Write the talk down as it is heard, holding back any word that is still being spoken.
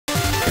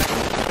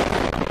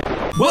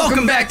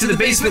Welcome back to the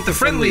basement, the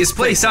friendliest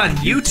place on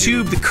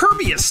YouTube, the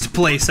Kirbyest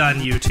place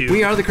on YouTube.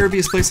 We are the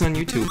Kirbyest place on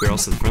YouTube. We're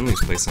also the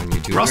friendliest place on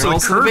YouTube. We're also the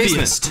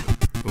Kirbyest.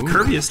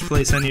 Curviest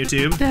place on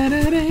YouTube.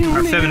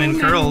 Our feminine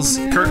curls.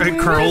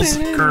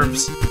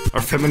 Curves.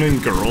 Our feminine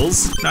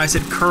girls? No, I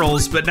said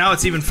curls, but now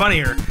it's even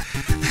funnier.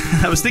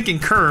 I was thinking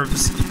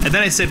curves, and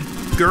then I said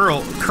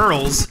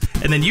curls,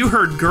 and then you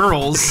heard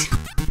girls.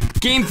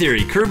 Game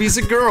theory, Kirby's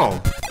a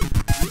girl.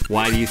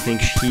 Why do you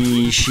think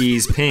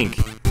she's pink?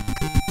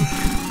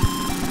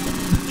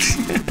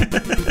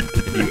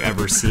 Have you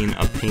ever seen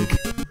a pink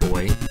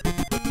boy?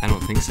 I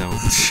don't think so.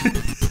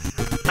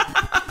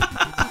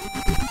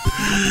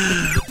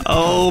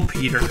 Oh,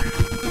 Peter.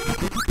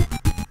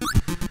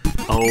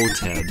 Oh,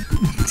 Ted.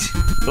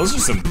 Those are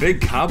some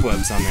big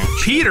cobwebs on that.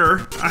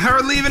 Peter? I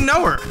hardly even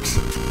know her.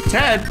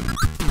 Ted?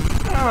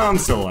 Oh, I'm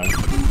still alive.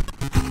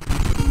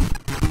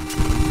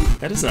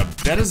 That is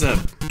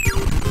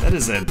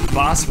a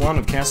boss one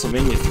of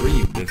Castlevania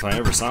 3, if I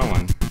ever saw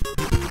one.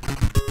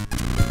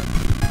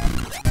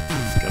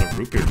 Got a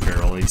root beer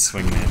barrel he's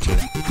swinging at you.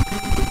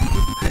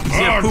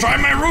 Oh, try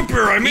my root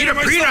beer! I made it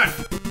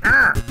myself!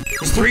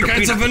 There's 3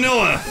 kinds of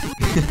vanilla!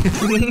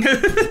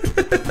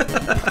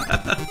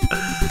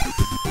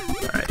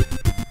 Alright.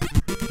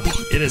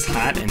 It is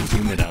hot and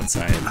humid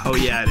outside. Oh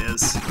yeah, it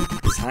is.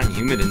 It's hot and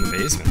humid in the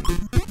basement.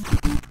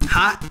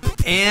 Hot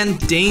and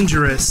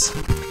dangerous.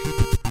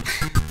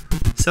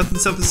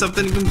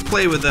 Something you can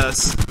play with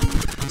us.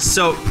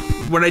 So,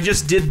 what I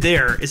just did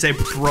there is I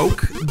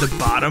broke the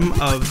bottom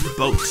of the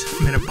boat.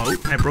 I'm in a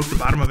boat, and I broke the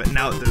bottom of it, and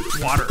now there's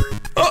water.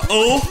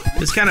 Uh-oh!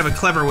 It's kind of a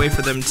clever way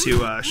for them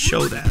to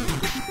show that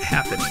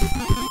happening.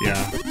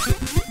 Yeah.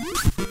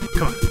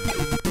 Come on.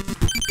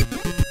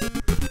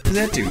 What does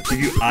that do?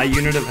 Give you a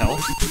unit of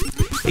health?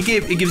 It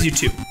gives you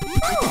 2.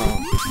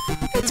 Oh,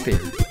 that's fair.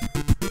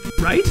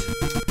 Right?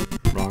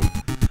 Wrong.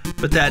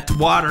 But that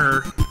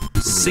water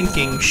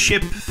sinking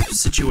ship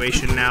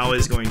situation now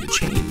is going to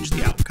change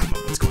the outcome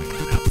of what's going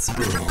on outside.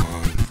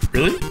 Wrong.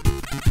 Really?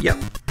 Yep.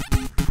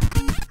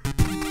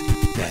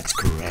 That's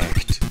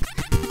correct.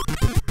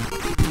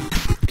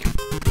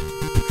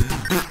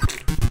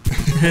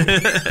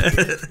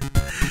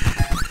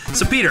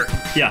 So Peter.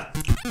 Yeah.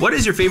 What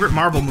is your favorite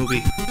Marvel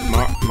movie?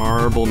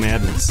 Marble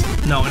Madness.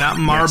 No, not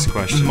Next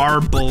question.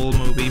 Marble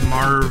movie.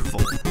 Marvel.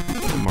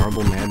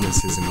 Marble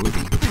Madness is a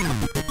movie.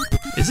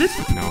 Is it?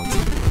 No, it's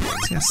not. I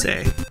was gonna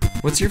say.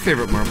 What's your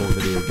favorite Marvel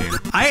video game?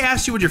 I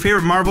asked you what your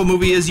favorite Marvel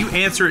movie is. You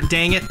answer it.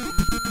 Dang it.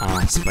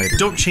 Spider.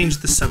 Don't change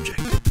the subject.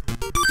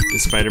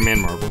 Is Spider-Man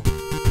Marvel?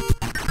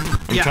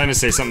 I'm trying to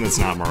say something that's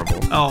not Marvel.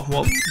 Oh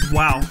well,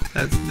 wow.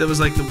 That was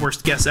like the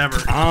worst guess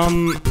ever.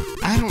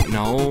 I don't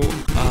know.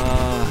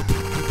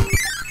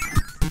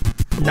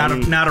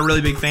 Not a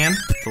really big fan.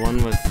 The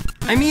one with.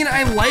 I mean,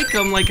 I like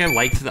them. Like I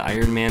liked the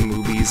Iron Man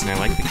movies, and I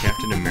like the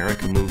Captain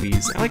America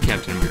movies. I like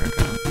Captain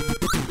America.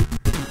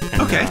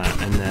 And, okay.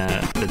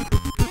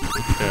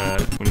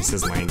 And when he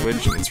says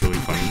language, and it's really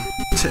funny.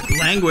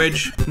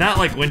 Language. Not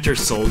like Winter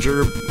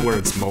Soldier, where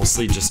it's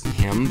mostly just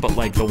him, but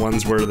like the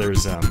ones where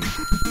there's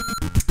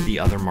the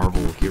other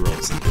Marvel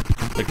heroes,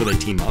 like where they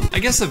team up. I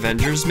guess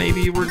Avengers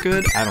maybe were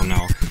good. I don't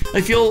know.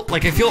 I feel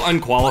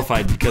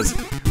unqualified because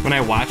when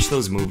I watch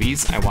those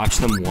movies, I watch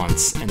them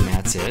once and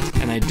that's it,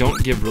 and I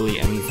don't give really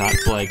any thought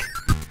to like,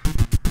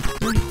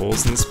 are there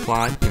holes in this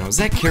plot? You know, is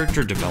that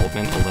character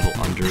development a little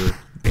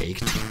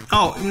underbaked?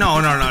 Oh no.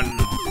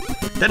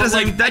 That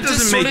doesn't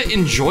sort of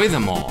enjoy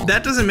them all.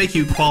 That doesn't make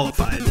you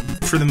qualified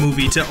for the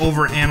movie to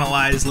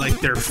overanalyze like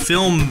their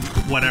film,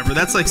 whatever.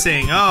 That's like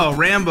saying, oh,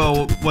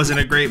 Rambo wasn't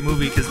a great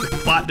movie because the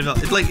plot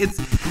developed. Like it's.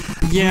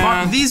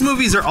 Yeah. These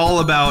movies are all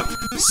about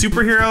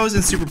superheroes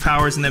and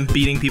superpowers and then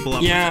beating people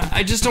up. Yeah,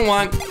 I just don't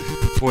want.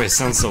 Boy, it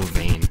sounds so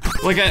vain.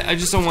 Like I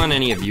just don't want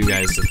any of you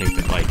guys to think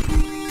that like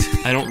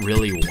I don't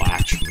really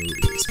watch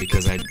movies,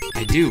 because I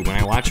do. When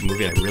I watch a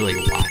movie, I really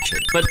watch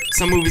it. But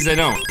some movies I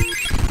don't.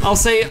 I'll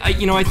say, I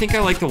think I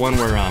like the one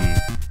where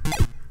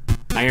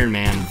Iron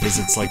Man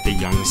visits like the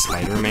young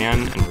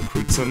Spider-Man and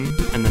recruits him,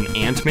 and then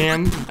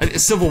Ant-Man,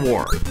 Civil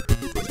War,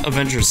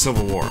 Avengers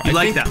Civil War.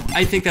 I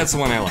think that's the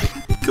one I like.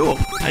 Cool.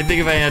 I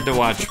think if I had to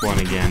watch one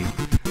again,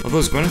 although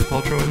is Gwyneth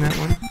Paltrow in that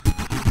one?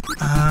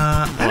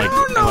 I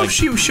don't know if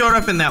she showed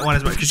up in that one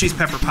as much, because she's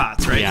Pepper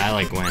Potts, right? Yeah, I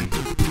like Gwen.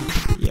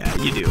 Yeah,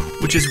 you do.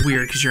 Which is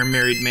weird, because you're a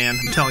married man.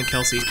 I'm telling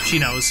Kelsey. She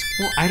knows.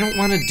 Well, I don't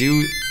want to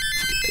do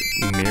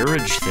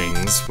marriage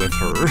things with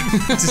her.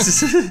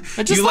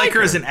 I just like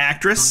her as an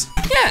actress?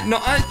 Yeah, no,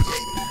 I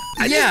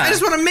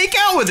just want to make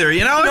out with her,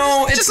 you know?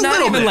 No, just it's a not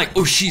little even bit. like,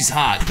 oh, she's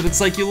hot. But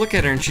it's like, you look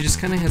at her and she just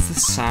kind of has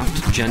this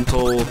soft,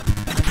 gentle,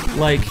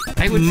 like,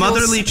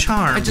 motherly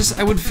charm.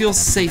 I would feel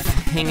safe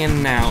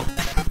hanging out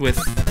with,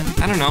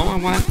 I don't know, I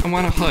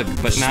want a hug,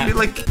 but not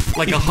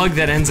like a hug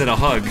that ends at a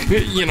hug,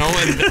 you know,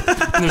 and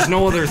there's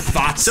no other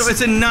thoughts. So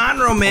it's a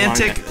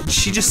non-romantic,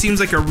 she just seems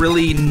like a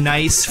really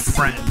nice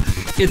friend.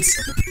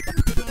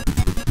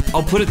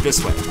 I'll put it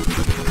this way.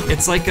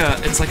 It's like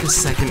a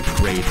second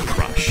grade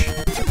crush.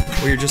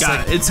 Where you're just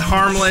like, it's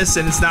harmless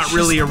and it's not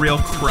really a real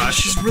crush.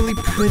 she's really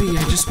pretty.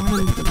 I just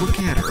want to look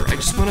at her. I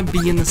just want to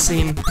be in the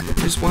same. I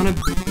just want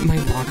my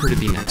locker to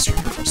be next to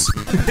hers.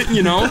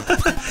 You know?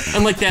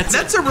 And like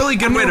that's a really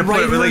good way to put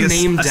it. Write her Like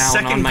name a down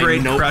on my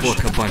second-grade notebook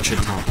crush. a bunch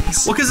of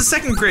times. Well, because a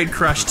second grade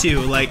crush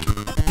too. Like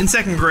in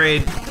second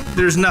grade,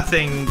 there's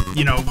nothing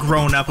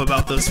grown up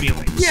about those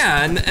feelings.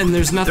 Yeah, and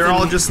there's nothing. They're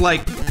all just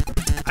like,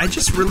 I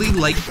just really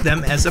like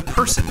them as a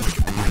person.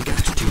 Oh my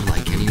gosh, do you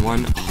like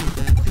anyone?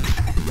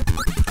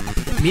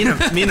 Me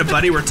and a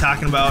buddy were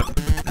talking about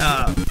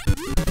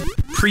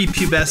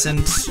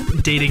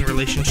prepubescent dating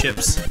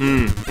relationships.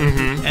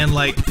 And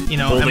like, Holding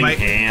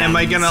am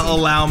I gonna hands,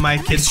 allow my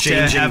kids to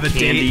exchanging have a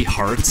candy date?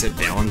 hearts at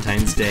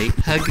Valentine's Day.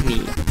 Hug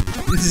me.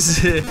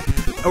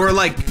 Or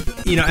like,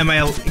 am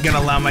I gonna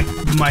allow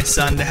my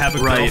son to have a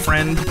Right.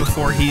 girlfriend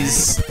before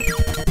he's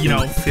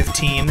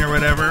 15 or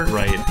whatever?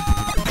 Right.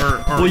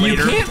 Or Well,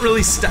 later? you can't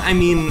really I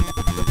mean,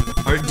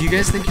 do you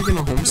guys think you're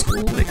gonna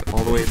homeschool like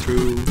all the way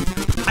through?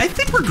 I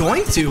think we're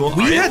going to. Are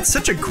We you? had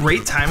such a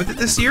great time with it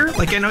this year.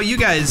 Like, I know you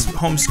guys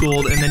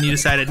homeschooled and then you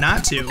decided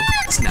not to.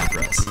 It's not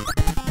for us.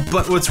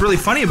 But what's really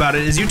funny about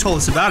it is you told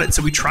us about it,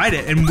 so we tried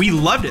it and we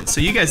loved it.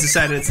 So you guys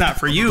decided it's not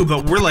for you,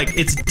 but we're like,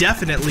 it's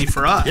definitely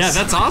for us. Yeah,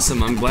 that's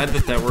awesome. I'm glad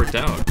that worked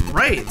out.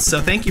 right.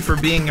 So thank you for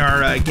being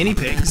our guinea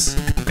pigs,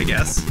 I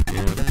guess.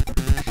 Yeah.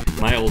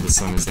 My oldest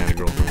son has had a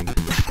girlfriend.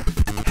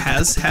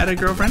 Has had a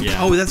girlfriend?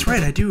 Yeah. Oh, that's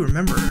right. I do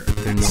remember.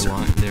 They're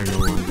no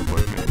longer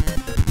boyfriend.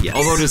 Yes.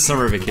 Although it is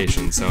summer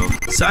vacation, so.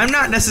 So I'm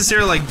not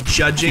necessarily like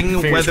judging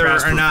Fingers whether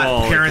crossed or for not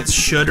fall. parents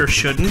should or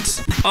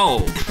shouldn't. Oh,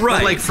 right.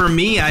 But like for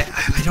me, I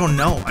don't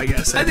know, I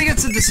guess. I think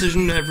it's a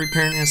decision that every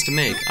parent has to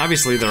make.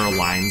 Obviously, there are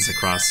lines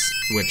across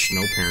which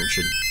no parent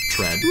should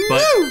tread,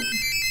 but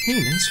hey,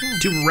 nice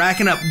job. Dude,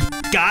 racking up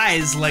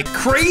guys like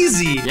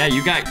crazy. Yeah,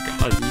 you got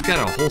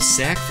a whole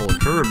sack full of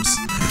curbs.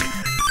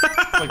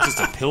 Like just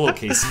a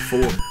pillowcase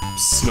full of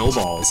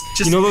snowballs.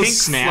 Just you know those pink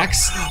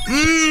snacks?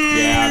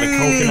 Yeah, the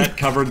coconut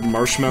covered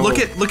marshmallow. Look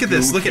at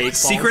this. Look cake at balls.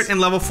 Secret in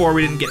level 4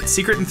 we didn't get.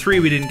 Secret in 3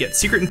 we didn't get.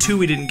 Secret in 2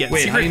 we didn't get.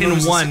 Wait, how do Secret you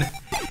notice in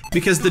 1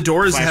 because the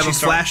doors have a Flashy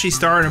star? flashy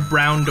star and a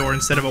brown door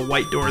instead of a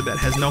white door that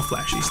has no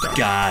flashy star.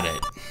 Got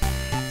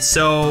it.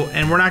 So,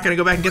 and we're not going to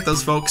go back and get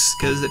those folks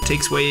because it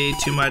takes way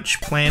too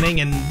much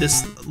planning and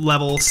this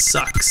level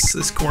sucks.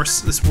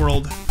 This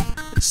world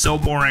is so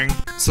boring.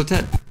 So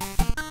Ted,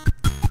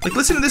 Like,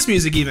 listen to this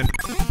music even.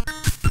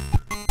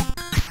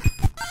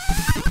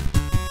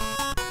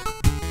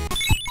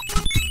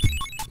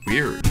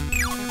 weird.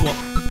 Well,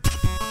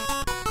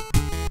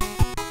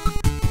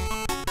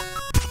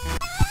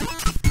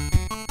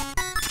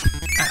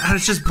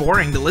 it's just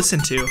boring to listen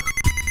to.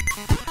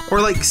 Or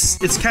like,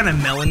 it's kind of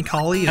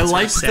melancholy. I It's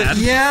liked sad.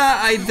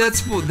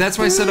 that's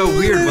why I said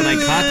weird when I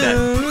caught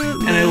that.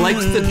 And I liked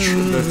the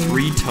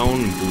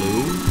 3-tone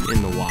blue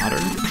in the water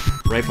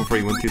right before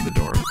you went through the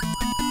door.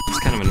 It's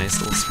kind of a nice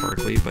little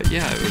sparkly, but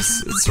yeah,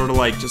 it's sort of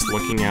like just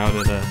looking out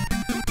at a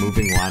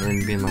moving water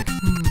and being like,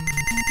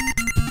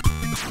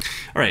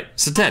 All right,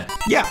 so Ted,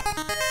 Yeah.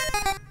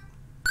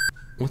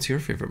 what's your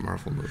favorite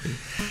Marvel movie?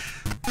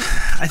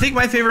 I think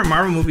my favorite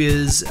Marvel movie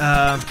is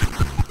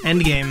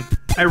Endgame.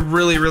 I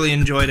really, really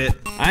enjoyed it.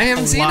 I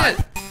haven't seen lot.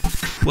 it.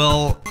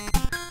 Well,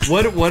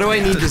 What do I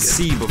need to that's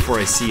see before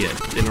I see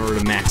it in order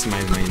to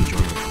maximize my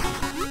enjoyment?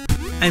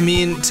 I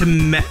mean,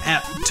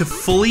 to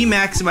fully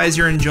maximize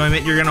your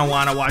enjoyment, you're gonna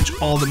want to watch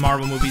all the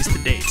Marvel movies to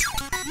date.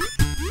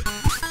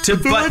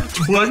 But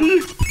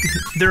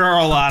there are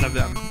a lot of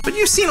them. But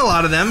you've seen a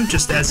lot of them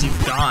just as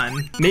you've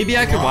gone. Maybe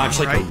I could watch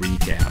like right? a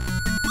recap.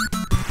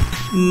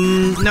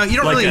 No, you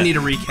don't Like really a- need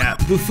a recap.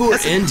 Before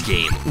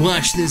Endgame,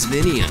 watch this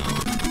video.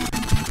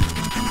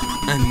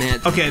 I'm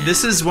Matt. Okay,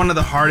 this is one of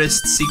the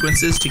hardest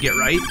sequences to get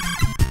right.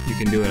 You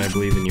can do it. I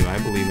believe in you. I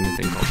believe in a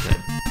thing called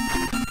Ted.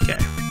 Okay.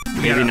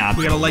 Maybe not,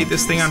 We gotta though. light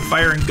this thing on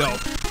fire and go.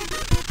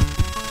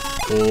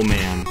 Oh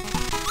man,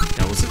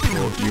 that was a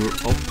cool.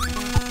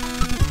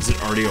 Is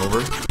it already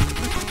over?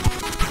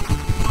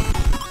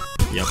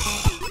 Yep.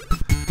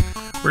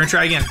 We're gonna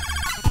try again.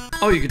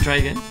 Oh, you could try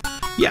again.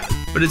 Yeah,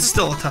 but it's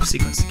still a tough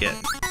sequence to get.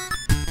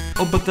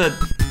 Oh, but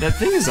that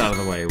thing is out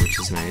of the way, which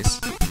is nice.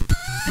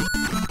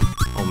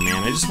 Oh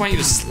man, I just want you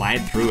to slide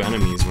through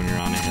enemies when you're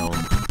on a hill.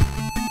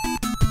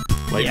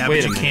 Like, Yeah,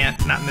 wait but a you minute.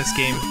 can't. Not in this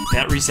game.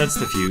 That resets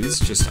the fuse,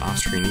 just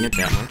off-screening it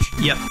that much.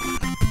 Yep.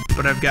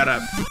 But I've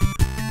gotta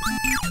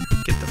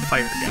get the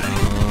fire guy.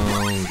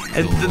 Oh,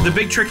 And the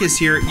big trick is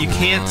here, you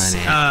can't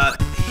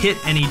hit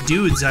any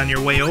dudes on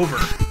your way over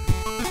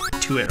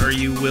to it, or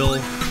you will...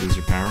 lose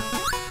your power.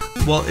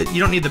 Well,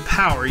 you don't need the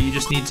power, you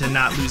just need to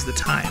not lose the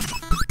time.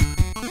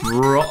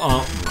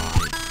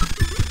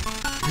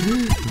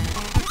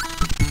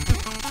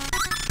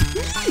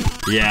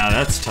 Yeah,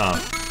 that's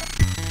tough.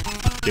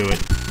 Do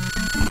it.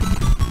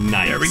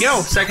 Nice. There we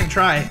go, second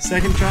try.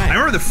 Second try. I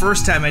remember the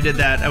first time I did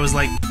that, I was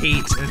like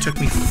 8, and it took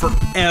me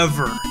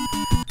forever.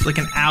 Like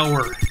an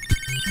hour.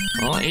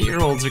 Well,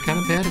 8-year-olds are kind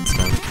of bad at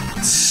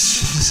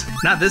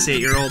stuff. Not this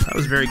 8-year-old, I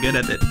was very good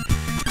at it.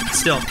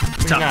 Still, it's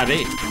You're tough. not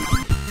 8.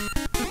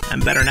 I'm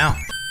better now.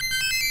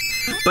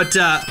 But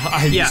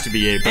I used to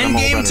be 8, but I'm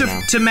all better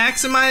now. To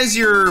maximize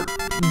your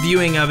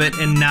viewing of it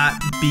and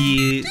not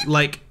be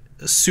like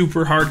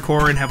super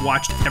hardcore and have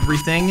watched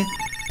everything,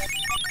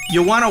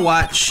 you'll want to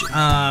watch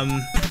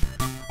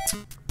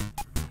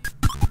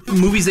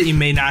movies that you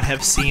may not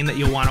have seen that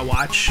you'll want to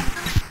watch.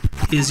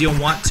 You'll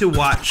want to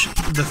watch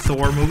the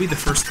Thor movie, the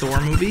first Thor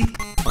movie.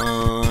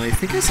 I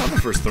think I saw the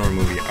first Thor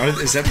movie.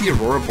 Is that the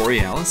Aurora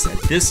Borealis?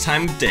 At this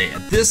time of day,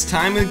 at this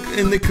time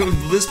in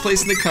this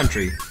place in the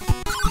country.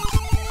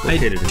 I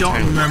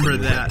don't remember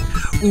that.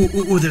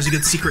 Ooh, there's a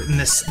good secret in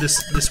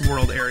this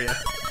world area.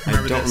 I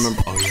don't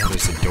remember. Oh yeah,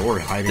 there's a door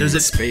hiding in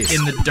space.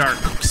 In the dark.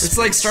 It's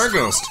like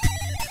Starghost.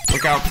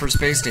 Look out for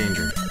space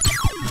danger.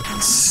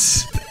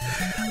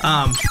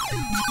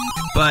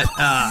 But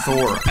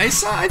Thor. I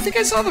think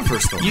I saw the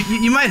first Thor.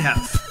 You might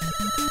have.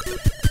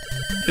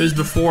 It was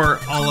before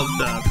all of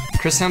the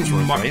Chris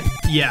Hemsworth, right?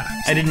 Yeah.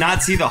 I did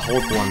not see the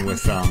Hulk one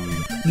with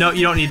No,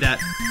 you don't need that.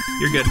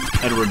 You're good.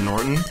 Edward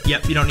Norton.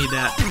 Yep, you don't need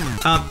that.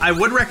 I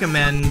would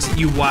recommend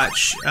you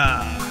watch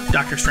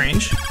Doctor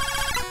Strange.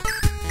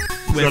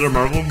 Is that a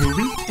Marvel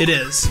movie? It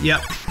is.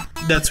 Yep.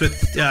 That's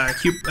with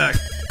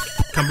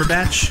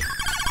Cumberbatch.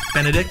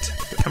 Benedict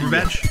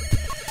Cumberbatch.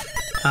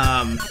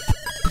 Oh, yeah,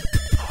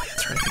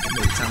 that's right. I think I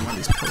made it on one of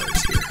these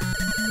pillars here.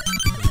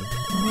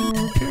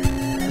 Okay.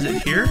 Is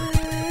it here?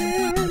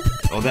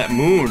 Oh, that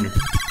moon.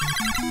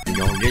 He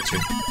gonna get you.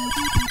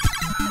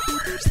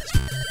 Where is this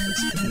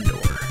hidden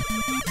door?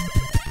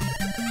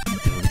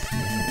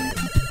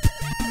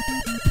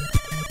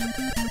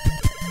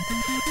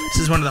 This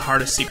is one of the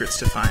hardest secrets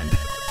to find.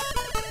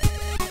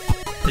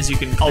 As you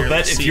can clearly I'll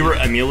bet see. if you were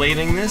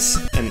emulating this,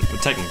 and well,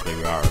 technically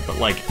we are, but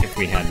like if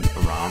we had a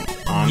ROM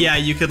on, yeah,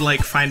 you could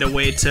like find a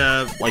way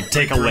to like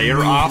take a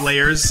layer off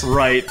layers,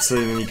 right? So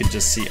then you could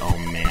just see. Oh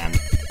man,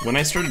 when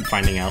I started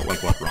finding out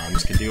like what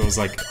ROMs could do, I was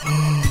like,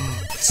 oh,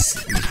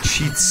 the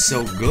cheat's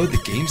so good,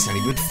 the game's not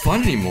even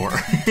fun anymore.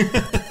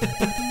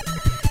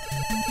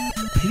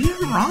 Maybe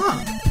I'm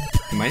wrong.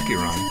 You might be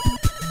wrong.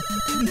 I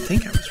didn't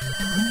think I was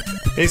wrong.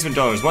 Basement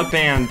Dollars. What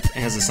band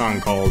has a song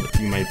called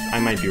I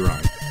Might Be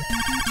Wrong?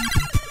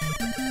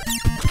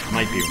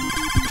 Might be wrong.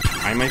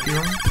 I might be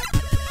wrong?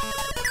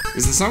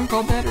 Is the song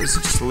called that, or is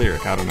it just a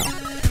lyric? I don't know.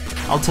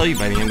 I'll tell you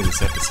by the end of this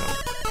episode.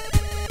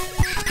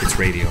 It's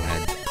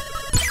Radiohead.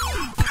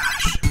 Oh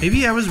gosh,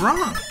 maybe I was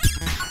wrong.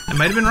 I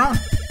might have been wrong.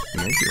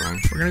 You might be wrong.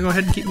 We're gonna go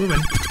ahead and keep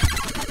moving.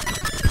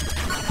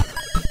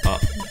 I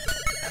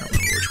don't know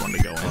which one to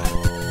go in.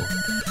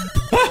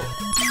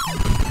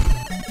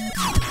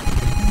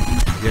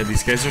 Yeah,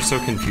 these guys are so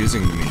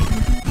confusing to me.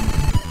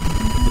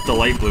 But the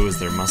light blue is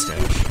their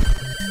mustache.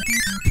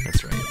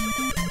 That's right.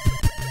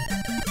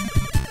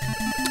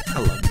 I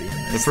love being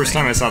this The first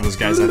time I saw those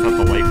guys, I thought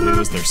the light blue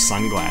was their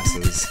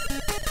sunglasses.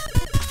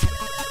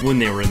 When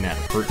they were in that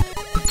hurt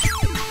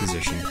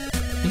position.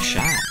 Nice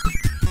shot.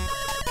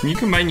 Can you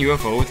combine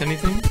UFO with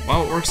anything?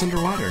 Wow, it works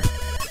underwater.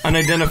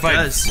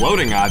 Unidentified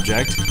floating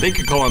object. They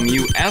could call him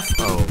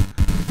UFO.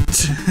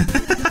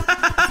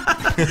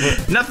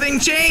 Nothing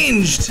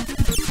changed!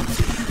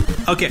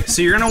 Okay,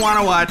 so you're gonna want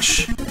to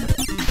watch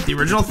the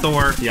original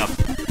Thor. Yep.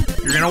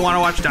 You're gonna want to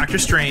watch Doctor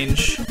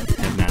Strange.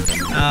 Have not done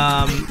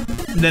that.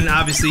 Then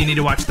obviously you need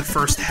to watch the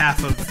first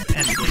half of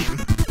Endgame.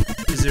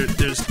 Because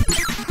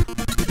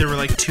there were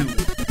like two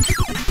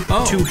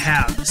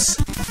halves.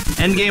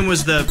 Endgame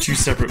was the... Two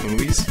separate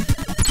movies?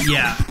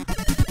 Yeah.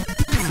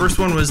 The first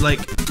one was like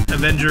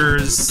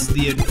Avengers,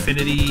 the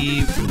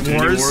Infinity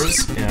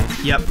Wars. Yeah.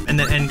 Yep, and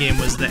then Endgame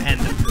was the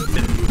end of the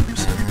Infinity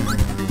Wars.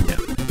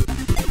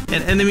 Yeah.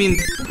 And I mean,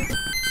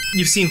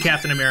 you've seen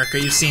Captain America,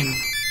 you've seen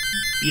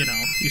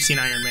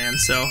Iron Man,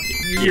 so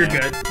you're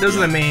good. Those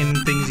are the main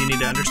things you need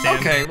to understand.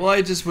 Okay, well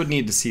I just would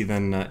need to see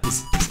then,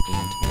 is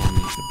Ant-Man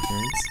make an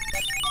appearance?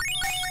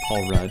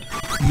 Paul Rudd.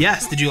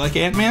 Yes, did you like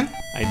Ant-Man?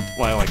 I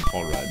like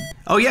Paul Rudd.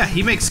 Oh yeah,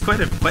 he makes quite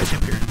an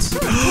appearance.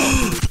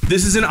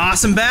 This is an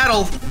awesome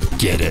battle!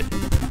 Get it.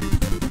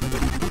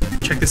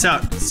 Check this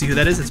out. See who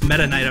that is? It's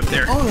Meta Knight up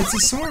there. Oh, it's a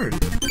sword.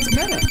 It's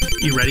Meta.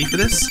 You ready for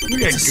this? You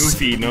got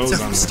goofy nose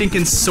it's a on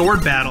stinking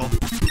sword battle.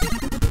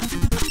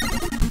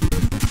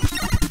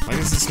 Why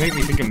does this make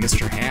me think of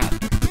Mr. Hat?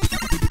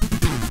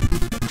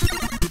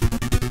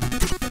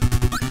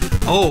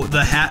 Oh,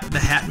 the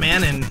Hat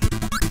Man and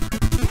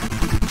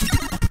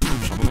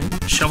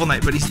Shovel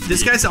Knight, but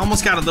this guy's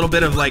almost got a little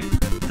bit of like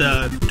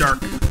the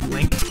Dark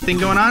Link thing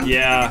going on.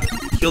 Yeah.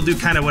 He'll do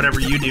kind of whatever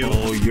you do.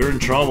 Oh, you're in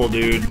trouble,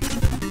 dude.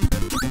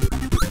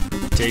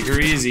 Take her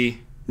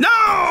easy. No!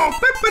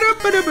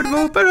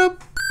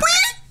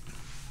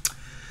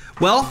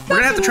 Well, we're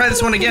gonna have to try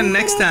this one again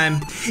next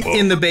time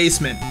in the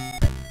basement.